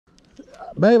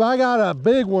Babe, I got a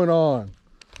big one on.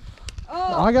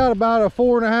 Oh. I got about a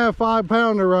 4.5, 5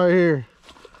 pounder right here.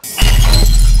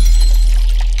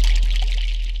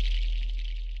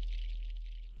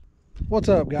 What's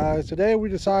up, guys? Today we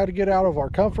decided to get out of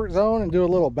our comfort zone and do a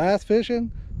little bass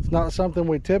fishing. It's not something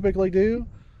we typically do,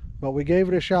 but we gave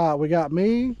it a shot. We got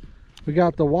me, we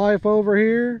got the wife over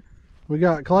here, we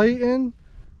got Clayton,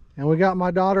 and we got my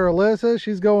daughter Alyssa.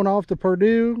 She's going off to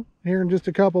Purdue here in just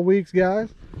a couple weeks, guys.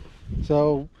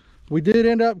 So we did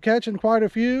end up catching quite a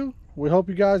few. We hope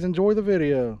you guys enjoy the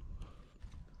video.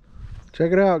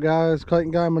 Check it out, guys.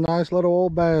 Clayton got him a nice little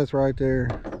old bass right there.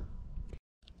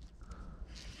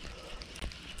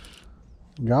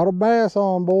 Got a bass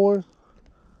on, boys.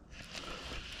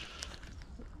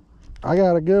 I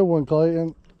got a good one,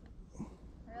 Clayton.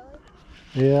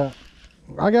 Really? Yeah.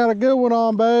 I got a good one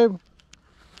on, babe.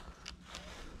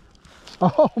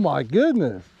 Oh my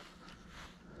goodness.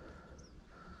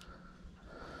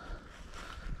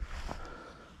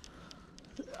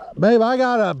 Babe, I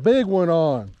got a big one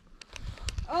on.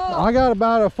 Oh. I got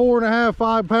about a 4.5,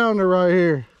 5 pounder right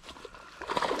here.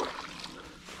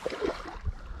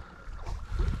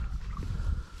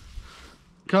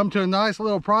 Come to a nice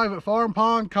little private farm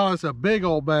pond, caught us a big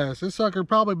old bass. This sucker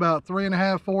probably about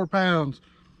 3.5, 4 pounds.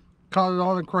 Caught it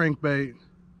on a crankbait.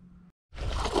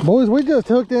 Boys, we just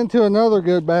hooked into another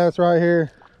good bass right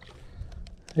here.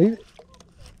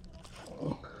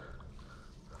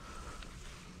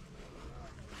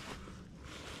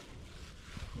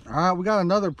 All right, we got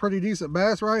another pretty decent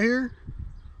bass right here.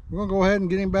 We're gonna go ahead and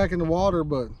get him back in the water,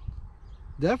 but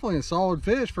definitely a solid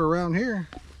fish for around here.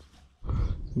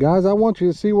 Guys, I want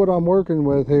you to see what I'm working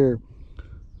with here.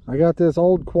 I got this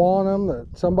old Quantum that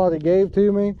somebody gave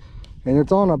to me, and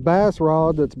it's on a bass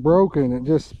rod that's broken. It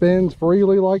just spins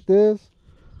freely like this.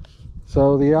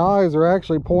 So the eyes are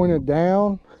actually pointed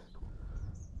down.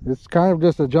 It's kind of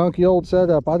just a junky old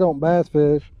setup. I don't bass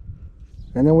fish.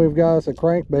 And then we've got us a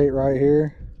crankbait right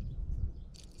here.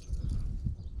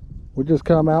 We just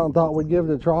come out and thought we'd give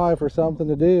it a try for something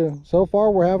to do. So far,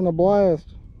 we're having a blast.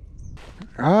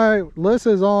 All right,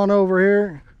 Alyssa's on over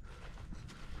here.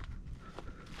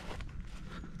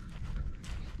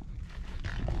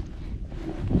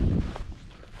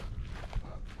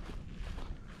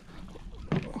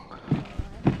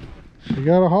 She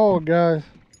got a hog, guys.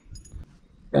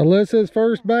 Alyssa's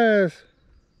first bass.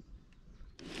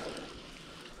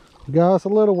 Got us a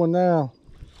little one now.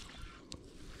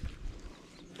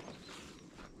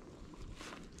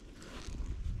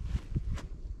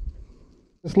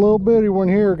 This little bitty one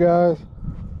here, guys.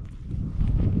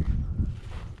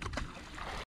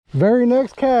 Very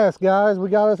next cast, guys, we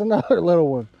got us another little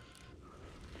one.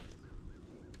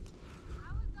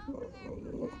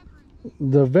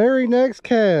 The very next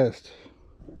cast.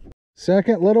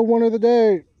 Second little one of the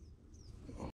day.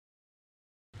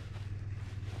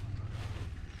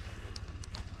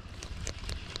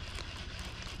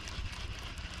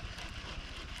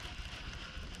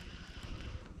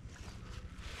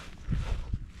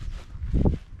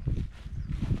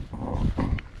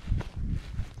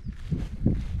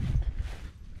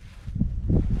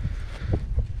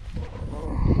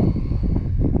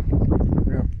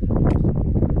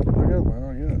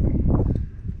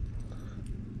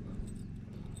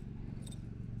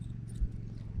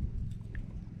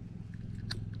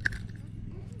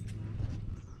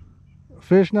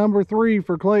 Fish number 3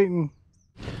 for Clayton.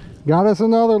 Got us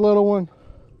another little one.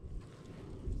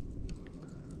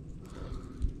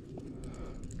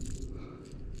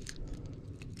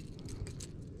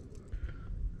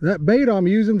 That bait I'm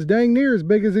using is dang near as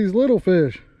big as these little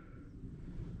fish.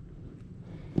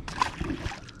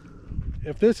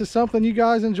 If this is something you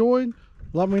guys enjoyed,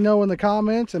 let me know in the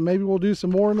comments and maybe we'll do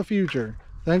some more in the future.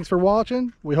 Thanks for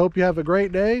watching. We hope you have a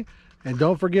great day, and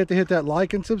don't forget to hit that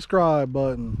like and subscribe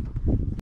button.